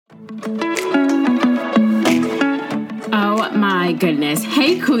Oh my goodness.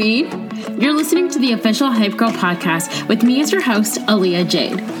 Hey, Queen. You're listening to the official Hype Girl podcast with me as your host, Aaliyah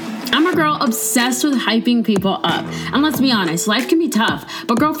Jade. I'm a girl obsessed with hyping people up. And let's be honest, life can be tough,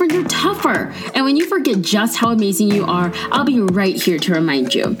 but girlfriend, you're tougher. And when you forget just how amazing you are, I'll be right here to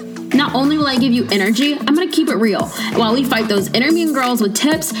remind you. Not only will I give you energy, I'm going to keep it real while we fight those inner mean girls with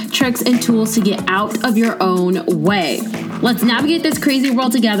tips, tricks, and tools to get out of your own way. Let's navigate this crazy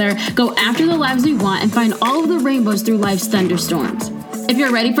world together, go after the lives we want, and find all of the rainbows through life's thunderstorms. If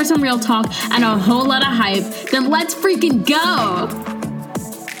you're ready for some real talk and a whole lot of hype, then let's freaking go!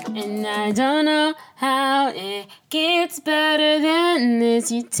 And I don't know how it gets better than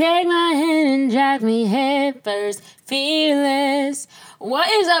this. You take my hand and drag me head first, fearless. What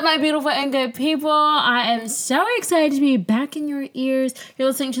is up, my beautiful and good people? I am so excited to be back in your ears. You're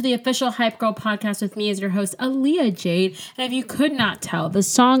listening to the official Hype Girl podcast with me as your host, Aaliyah Jade. And if you could not tell, the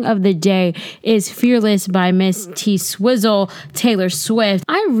song of the day is Fearless by Miss T Swizzle, Taylor Swift.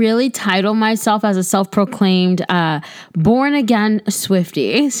 I really title myself as a self-proclaimed born-again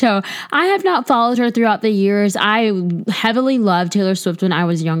Swiftie. So I have not followed her throughout the years. I heavily loved Taylor Swift when I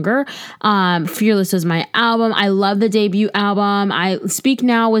was younger. Fearless was my album. I love the debut album. Speak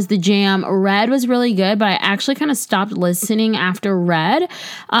Now was the jam. Red was really good, but I actually kind of stopped listening after Red.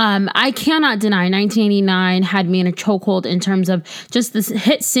 I cannot deny 1989 had me in a chokehold in terms of just this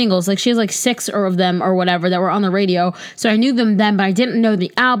hit singles. Like she has like 6 of them or whatever that were on the radio. So I knew them then, but I didn't know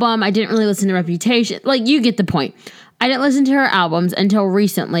the album. I didn't really listen to Reputation. Like you get the point. I didn't listen to her albums until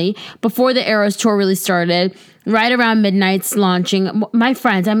recently, before the Eras tour really started, right around Midnight's launching. My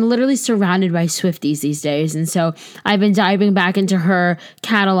friends, I'm literally surrounded by Swifties these days, and so I've been diving back into her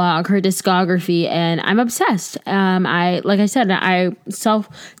catalog, her discography, and I'm obsessed. Like I said, I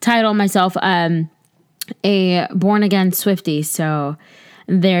self-title myself a born-again Swiftie, so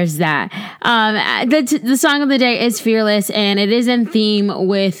there's that. The song of the day is Fearless, and it is in theme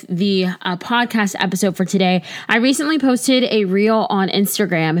with the podcast episode for today. I recently posted a reel on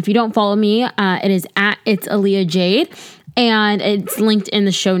Instagram. If you don't follow me, it is at It's Aaliyah Jade, and it's linked in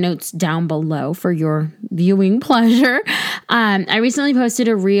the show notes down below for your viewing pleasure. I recently posted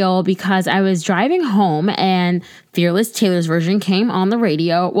a reel because I was driving home and Fearless, Taylor's version, came on the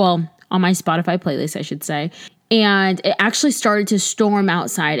radio. Well, on my Spotify playlist, I should say. And it actually started to storm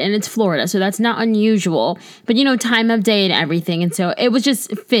outside, and it's Florida, so that's not unusual. But, you know, time of day and everything, and so it was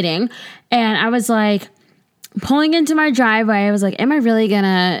just fitting. And I was like, pulling into my driveway, I was like, am I really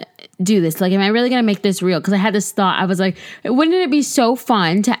gonna do this? Like, am I really gonna make this real? Because I had this thought. I was like, wouldn't it be so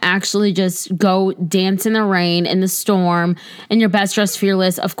fun to actually just go dance in the rain, in the storm, in your best dress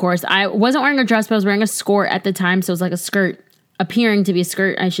Fearless, of course. I wasn't wearing a dress, but I was wearing a skirt at the time, so it was like a skirt. Appearing to be a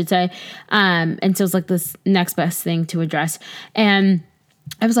skirt, I should say. And so it's like this next best thing to a dress. And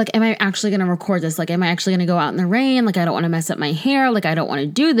I was like, am I actually going to record this? Like, am I actually going to go out in the rain? Like, I don't want to mess up my hair. Like, I don't want to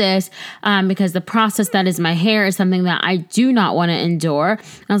do this because the process that is my hair is something that I do not want to endure.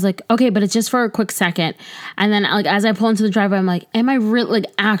 And I was like, okay, but it's just for a quick second. And then like, as I pull into the driveway, I'm like, am I really,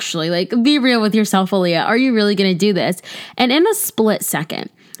 like, actually, like, be real with yourself, Aaliyah. Are you really going to do this? And in a split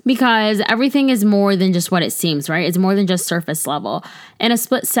second, because everything is more than just what it seems, right? It's more than just surface level. In a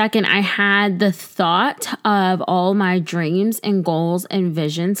split second, I had the thought of all my dreams and goals and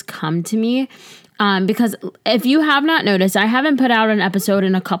visions come to me. Because if you have not noticed, I haven't put out an episode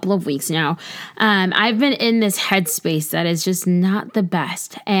in a couple of weeks now. I've been in this headspace that is just not the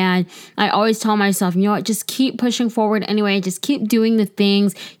best. And I always tell myself, you know what, just keep pushing forward anyway. Just keep doing the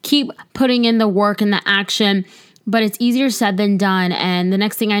things, keep putting in the work and the action. But it's easier said than done. And the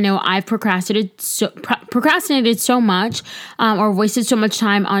next thing I know, I've procrastinated so much or wasted so much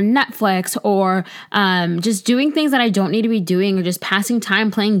time on Netflix or just doing things that I don't need to be doing or just passing time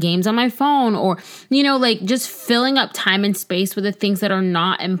playing games on my phone or, you know, like just filling up time and space with the things that are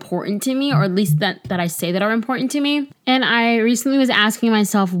not important to me or at least that I say that are important to me. And I recently was asking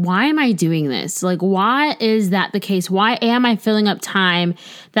myself, why am I doing this? Like, why is that the case? Why am I filling up time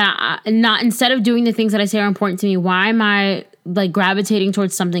that instead of doing the things that I say are important to me, why am I like gravitating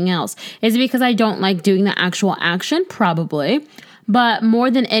towards something else? Is it because I don't like doing the actual action? Probably. But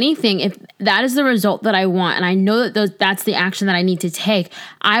more than anything, if that is the result that I want, and I know that that's the action that I need to take,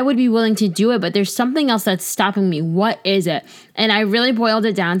 I would be willing to do it. But there's something else that's stopping me. What is it? And I really boiled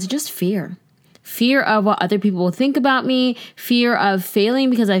it down to just fear. Fear of what other people will think about me, fear of failing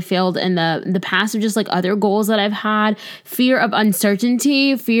because I failed in the past of just like other goals that I've had, fear of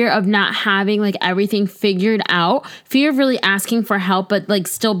uncertainty, fear of not having like everything figured out, fear of really asking for help but like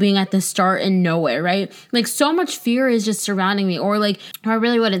still being at the start and nowhere, right? Like so much fear is just surrounding me, or I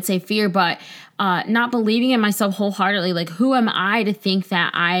really wouldn't say fear, but not believing in myself wholeheartedly. Like, who am I to think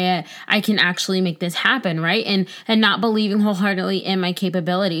that I can actually make this happen, right? And not believing wholeheartedly in my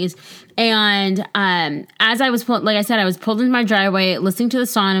capabilities. And as I was like I said, I was pulled into my driveway, listening to the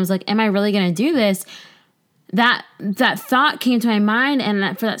song, and I was like, am I really going to do this? That thought came to my mind,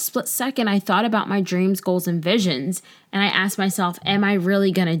 and for that split second, I thought about my dreams, goals, and visions, and I asked myself, am I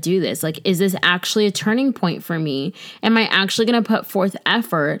really going to do this? Like, is this actually a turning point for me? Am I actually going to put forth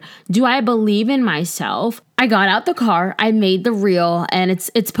effort? Do I believe in myself? I got out the car, I made the reel, and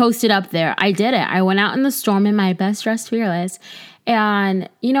it's posted up there. I did it. I went out in the storm in my best dressed fearless, and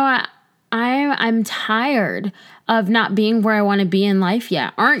you know what? I'm tired of not being where I want to be in life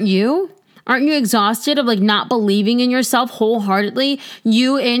yet. Aren't you? Aren't you exhausted of like not believing in yourself wholeheartedly,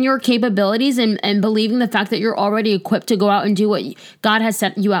 you and your capabilities, and believing the fact that you're already equipped to go out and do what God has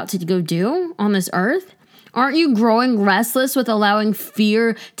set you out to go do on this earth? Aren't you growing restless with allowing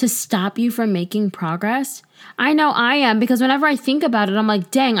fear to stop you from making progress? I know I am, because whenever I think about it, I'm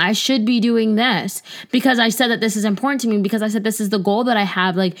like, dang, I should be doing this because I said that this is important to me, because I said this is the goal that I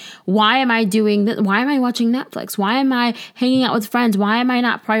have. Like, why am I doing this? Why am I watching Netflix? Why am I hanging out with friends? Why am I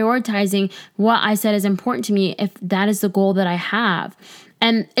not prioritizing what I said is important to me if that is the goal that I have?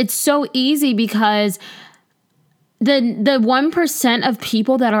 And it's so easy because the 1% of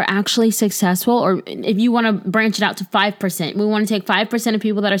people that are actually successful, or if you want to branch it out to 5%, we want to take 5% of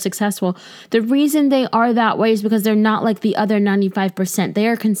people that are successful. The reason they are that way is because they're not like the other 95%. They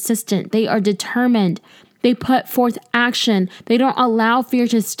are consistent. They are determined. They put forth action. They don't allow fear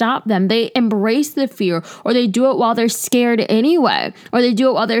to stop them. They embrace the fear, or they do it while they're scared anyway, or they do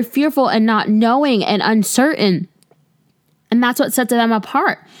it while they're fearful and not knowing and uncertain. And that's what sets them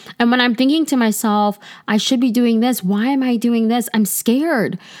apart. And when I'm thinking to myself, I should be doing this. Why am I doing this? I'm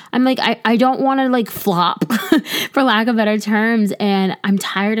scared. I'm like, I don't want to like flop for lack of better terms. And I'm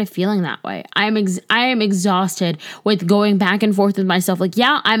tired of feeling that way. I am exhausted with going back and forth with myself. Like,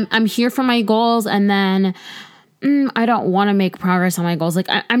 yeah, I'm here for my goals. And then I don't want to make progress on my goals. Like,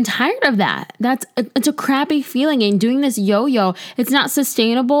 I'm tired of that. It's a crappy feeling. And doing this yo-yo, it's not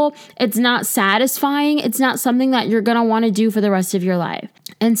sustainable. It's not satisfying. It's not something that you're going to want to do for the rest of your life.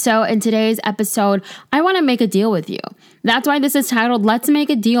 And so in today's episode, I want to make a deal with you. That's why this is titled, Let's Make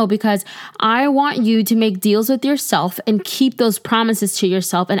a Deal, because I want you to make deals with yourself and keep those promises to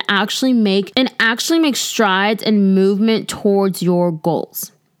yourself and actually make strides and movement towards your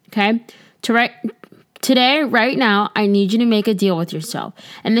goals. Okay? Today, right now, I need you to make a deal with yourself.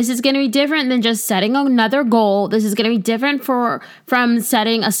 And this is going to be different than just setting another goal. This is going to be different from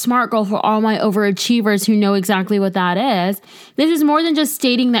setting a SMART goal for all my overachievers who know exactly what that is. This is more than just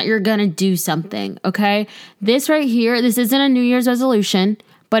stating that you're going to do something, okay? This right here, this isn't a New Year's resolution,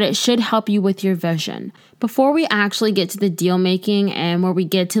 but it should help you with your vision. Before we actually get to the deal making and where we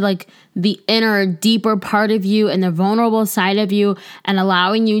get to like the inner, deeper part of you and the vulnerable side of you and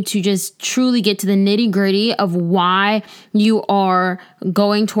allowing you to just truly get to the nitty gritty of why you are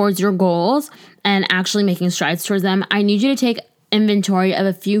going towards your goals and actually making strides towards them, I need you to take inventory of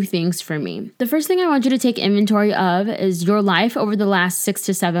a few things for me. The first thing I want you to take inventory of is your life over the last 6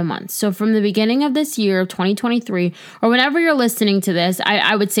 to 7 months. So from the beginning of this year of 2023, or whenever you're listening to this,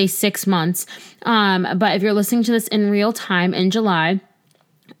 I would say 6 months. But if you're listening to this in real time in July,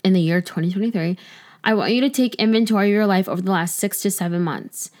 in the year 2023, I want you to take inventory of your life over the last 6 to 7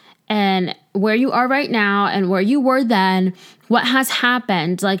 months. And where you are right now and where you were then, what has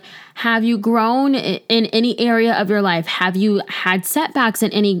happened? Like, have you grown in any area of your life? Have you had setbacks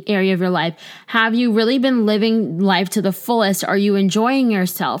in any area of your life? Have you really been living life to the fullest? Are you enjoying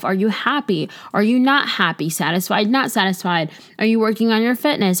yourself? Are you happy? Are you not happy? Satisfied? Not satisfied? Are you working on your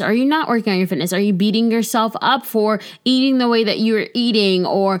fitness? Are you not working on your fitness? Are you beating yourself up for eating the way that you're eating,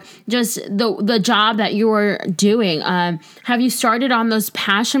 or just the job that you are doing? Have you started on those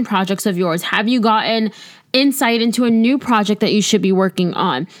passion projects of yours? Have you gotten insight into a new project that you should be working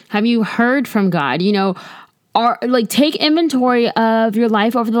on? Have you heard from God? Take inventory of your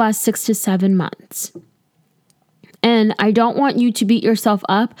life over the last 6 to 7 months. And I don't want you to beat yourself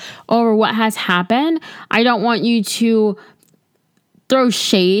up over what has happened. I don't want you to throw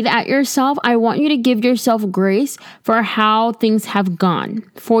shade at yourself. I want you to give yourself grace for how things have gone,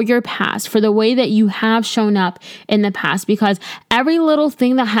 for your past, for the way that you have shown up in the past, because every little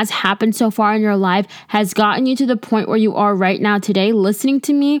thing that has happened so far in your life has gotten you to the point where you are right now today, listening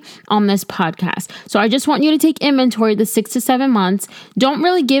to me on this podcast. So I just want you to take inventory of the 6 to 7 months. Don't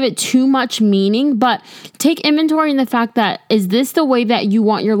really give it too much meaning, but take inventory in the fact that, is this the way that you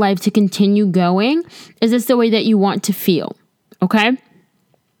want your life to continue going? Is this the way that you want to feel? Okay?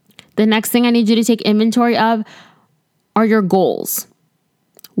 The next thing I need you to take inventory of are your goals.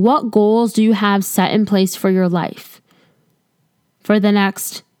 What goals do you have set in place for your life? For the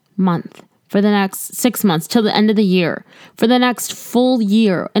next month, for the next 6 months, till the end of the year, for the next full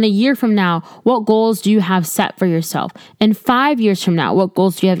year. In a year from now, what goals do you have set for yourself? In 5 years from now, what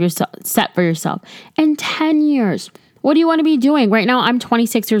goals do you have set for yourself? In 10 years, what do you want to be doing? Right now, I'm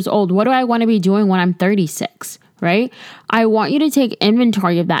 26 years old. What do I want to be doing when I'm 36? Right? I want you to take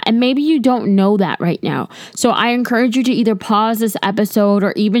inventory of that. And maybe you don't know that right now. So I encourage you to either pause this episode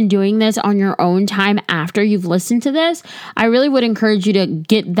or even doing this on your own time after you've listened to this. I really would encourage you to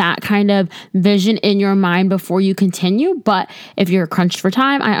get that kind of vision in your mind before you continue. But if you're crunched for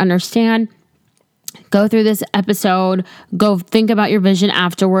time, I understand. Go through this episode, go think about your vision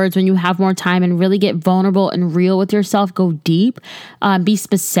afterwards when you have more time and really get vulnerable and real with yourself. Go deep, be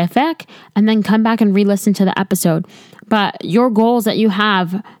specific, and then come back and re-listen to the episode. But your goals that you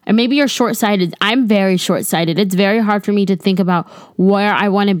have, and maybe you're short-sighted. I'm very short-sighted. It's very hard for me to think about where I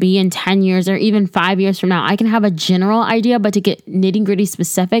want to be in 10 years or even 5 years from now. I can have a general idea, but to get nitty-gritty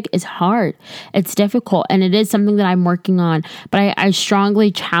specific is hard. It's difficult, and it is something that I'm working on. But I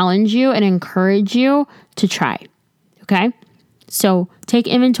strongly challenge you and encourage you to try, okay? So take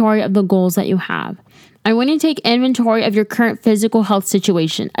inventory of the goals that you have. I want you to take inventory of your current physical health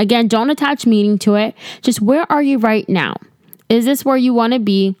situation. Again, don't attach meaning to it. Just where are you right now? Is this where you want to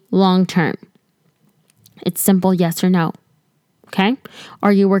be long term? It's simple, yes or no. Okay?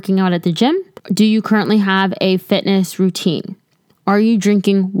 Are you working out at the gym? Do you currently have a fitness routine? Are you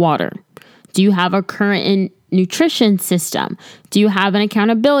drinking water? Do you have a current nutrition system? Do you have an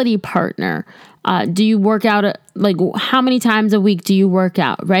accountability partner? Do you work out, like how many times a week do you work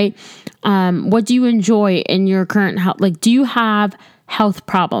out, right? What do you enjoy in your current health? Like, do you have health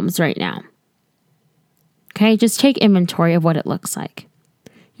problems right now? Okay, just take inventory of what it looks like.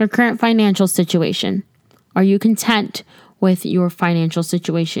 Your current financial situation. Are you content with your financial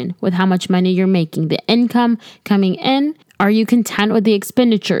situation, with how much money you're making, the income coming in? Are you content with the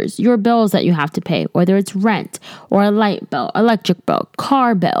expenditures, your bills that you have to pay, whether it's rent or a light bill, electric bill,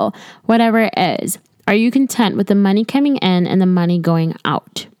 car bill, whatever it is? Are you content with the money coming in and the money going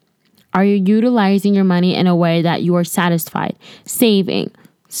out? Are you utilizing your money in a way that you are satisfied? Saving,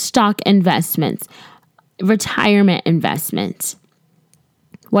 stock investments, retirement investments,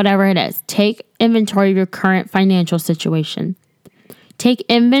 whatever it is. Take inventory of your current financial situation. Take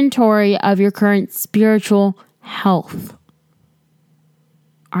inventory of your current spiritual health.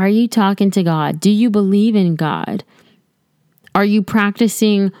 Are you talking to God? Do you believe in God? Are you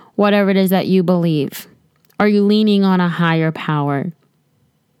practicing whatever it is that you believe? Are you leaning on a higher power?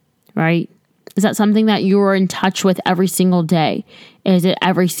 Right? Is that something that you're in touch with every single day? Is it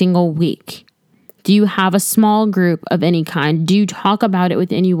every single week? Do you have a small group of any kind? Do you talk about it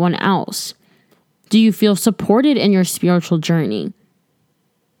with anyone else? Do you feel supported in your spiritual journey?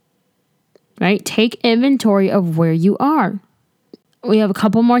 Right? Take inventory of where you are. We have a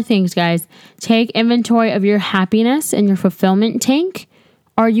couple more things, guys. Take inventory of your happiness and your fulfillment tank.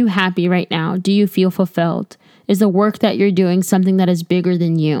 Are you happy right now? Do you feel fulfilled? Is the work that you're doing something that is bigger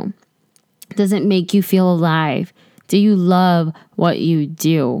than you? Does it make you feel alive? Do you love what you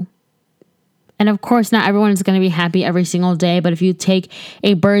do? And of course, not everyone is going to be happy every single day, but if you take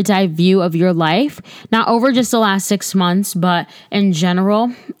a bird's eye view of your life, not over just the last 6 months, but in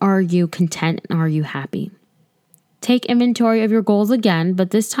general, are you content and are you happy? Take inventory of your goals again,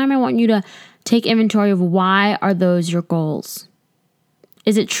 but this time I want you to take inventory of why are those your goals?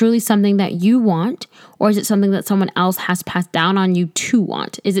 Is it truly something that you want, or is it something that someone else has passed down on you to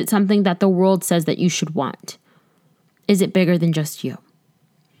want? Is it something that the world says that you should want? Is it bigger than just you?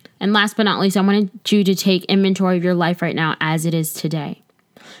 And last but not least, I wanted you to take inventory of your life right now as it is today.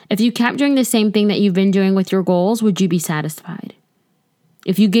 If you kept doing the same thing that you've been doing with your goals, would you be satisfied?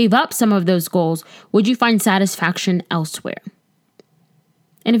 If you gave up some of those goals, would you find satisfaction elsewhere?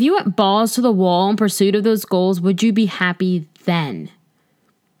 And if you went balls to the wall in pursuit of those goals, would you be happy then?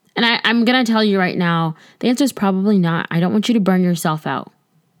 And I'm going to tell you right now, the answer is probably not. I don't want you to burn yourself out.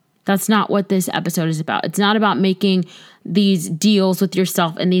 That's not what this episode is about. It's not about making these deals with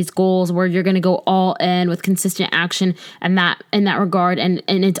yourself and these goals where you're going to go all in with consistent action and that in that regard and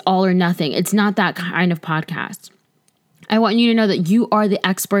it's all or nothing. It's not that kind of podcast. I want you to know that you are the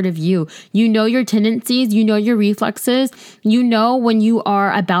expert of you. You know your tendencies. You know your reflexes. You know when you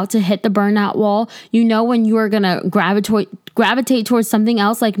are about to hit the burnout wall. You know when you are going to gravitate towards something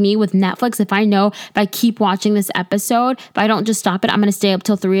else like me with Netflix. If I keep watching this episode, if I don't just stop it, I'm going to stay up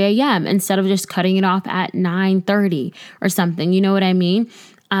till 3 a.m. instead of just cutting it off at 9:30 or something. You know what I mean?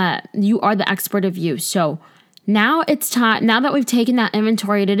 You are the expert of you. So Now it's time, now that we've taken that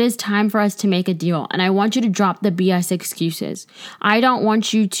inventory, it is time for us to make a deal. And I want you to drop the BS excuses. I don't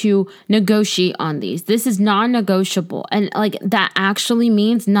want you to negotiate on these. This is non-negotiable. And like that actually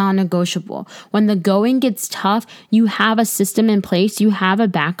means non-negotiable. When the going gets tough, you have a system in place. You have a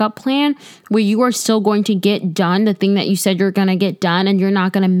backup plan where you are still going to get done the thing that you said you're going to get done, and you're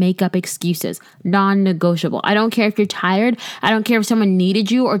not going to make up excuses. Non-negotiable. I don't care if you're tired. I don't care if someone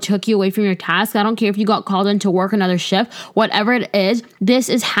needed you or took you away from your task. I don't care if you got called into work another shift. Whatever it is, this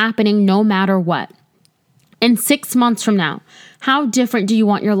is happening no matter what. In 6 months from now, how different do you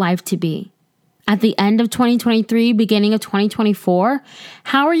want your life to be? At the end of 2023, beginning of 2024,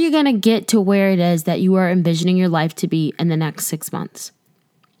 how are you going to get to where it is that you are envisioning your life to be in the next 6 months?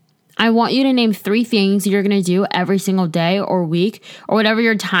 I want you to name 3 things you're going to do every single day or week or whatever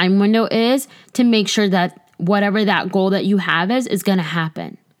your time window is to make sure that whatever that goal that you have is going to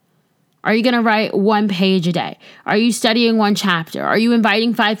happen. Are you going to write 1 page a day? Are you studying 1 chapter? Are you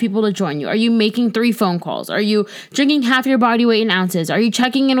inviting 5 people to join you? Are you making 3 phone calls? Are you drinking half your body weight in ounces? Are you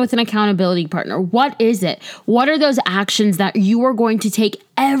checking in with an accountability partner? What is it? What are those actions that you are going to take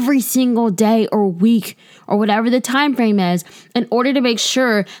every single day or week or whatever the time frame is in order to make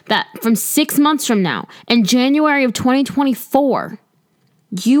sure that from 6 months from now, in January of 2024,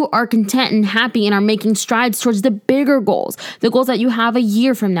 you are content and happy and are making strides towards the bigger goals, the goals that you have a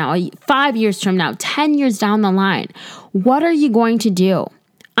year from now, 5 years from now, 10 years down the line. What are you going to do?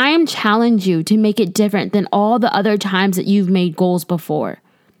 I am challenging you to make it different than all the other times that you've made goals before.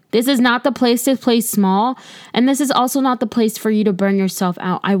 This is not the place to play small, and this is also not the place for you to burn yourself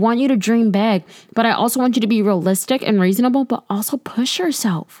out. I want you to dream big, but I also want you to be realistic and reasonable, but also push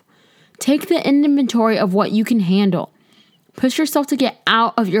yourself. Take the inventory of what you can handle. Push yourself to get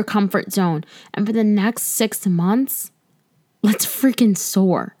out of your comfort zone. And for the next 6 months, let's freaking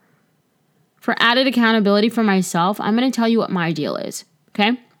soar. For added accountability for myself, I'm going to tell you what my deal is,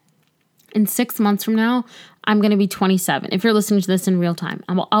 okay? In 6 months from now, I'm going to be 27. If you're listening to this in real time,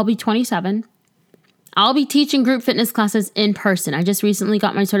 I'll be 27. I'll be teaching group fitness classes in person. I just recently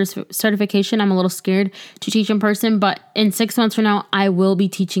got my certification. I'm a little scared to teach in person, but in 6 months from now, I will be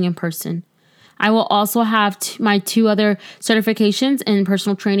teaching in person. I will also have my 2 other certifications in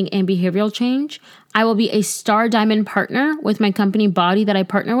personal training and behavioral change. I will be a Star Diamond partner with my company Body that I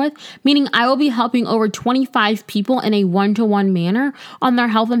partner with, meaning I will be helping over 25 people in a one-to-one manner on their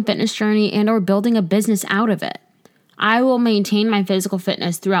health and fitness journey and or building a business out of it. I will maintain my physical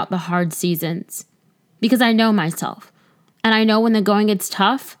fitness throughout the hard seasons because I know myself. And I know when the going gets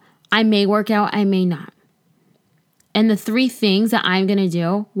tough, I may work out, I may not. And the 3 things that I'm going to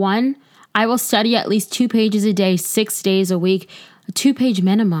do, 1, I will study at least 2 pages a day, 6 days a week, a 2-page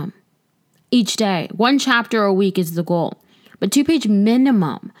minimum each day. 1 chapter a week is the goal, but 2-page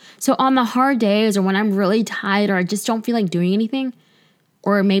minimum. So on the hard days or when I'm really tired or I just don't feel like doing anything,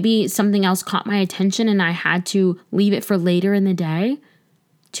 or maybe something else caught my attention and I had to leave it for later in the day,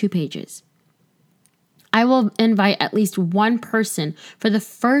 2 pages. I will invite at least 1 person for the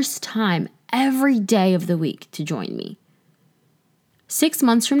first time every day of the week to join me. 6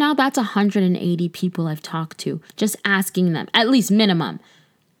 months from now, that's 180 people I've talked to, just asking them, at least minimum.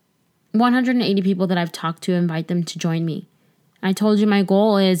 180 people that I've talked to, invite them to join me. I told you my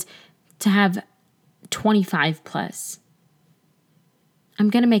goal is to have 25 plus. I'm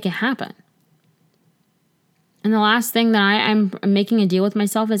going to make it happen. And the last thing that I'm making a deal with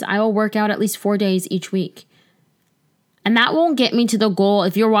myself is I will work out at least 4 days each week. And that won't get me to the goal.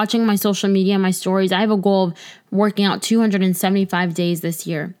 If you're watching my social media, my stories, I have a goal of working out 275 days this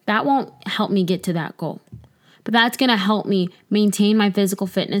year. That won't help me get to that goal. But that's going to help me maintain my physical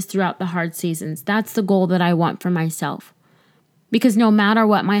fitness throughout the hard seasons. That's the goal that I want for myself. Because no matter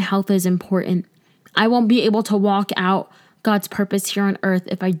what, my health is important. I won't be able to walk out God's purpose here on earth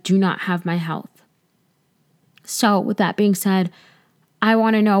if I do not have my health. So with that being said, I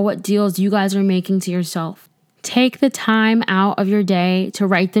want to know what deals you guys are making to yourself. Take the time out of your day to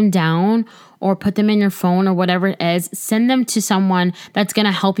write them down or put them in your phone or whatever it is. Send them to someone that's going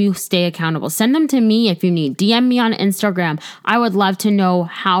to help you stay accountable. Send them to me if you need. DM me on Instagram. I would love to know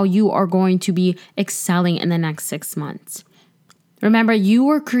how you are going to be excelling in the next 6 months. Remember, you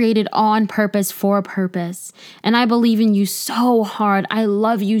were created on purpose for a purpose. And I believe in you so hard. I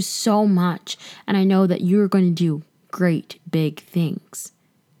love you so much. And I know that you're going to do great big things.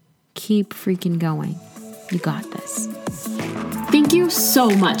 Keep freaking going. You got this. Thank you so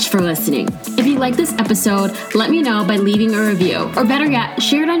much for listening. If you like this episode, let me know by leaving a review. Or better yet,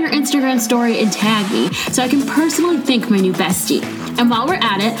 share it on your Instagram story and tag me so I can personally thank my new bestie. And while we're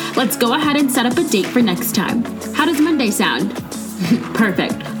at it, let's go ahead and set up a date for next time. How does Monday sound?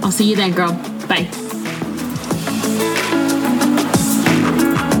 Perfect. I'll see you then, girl. Bye.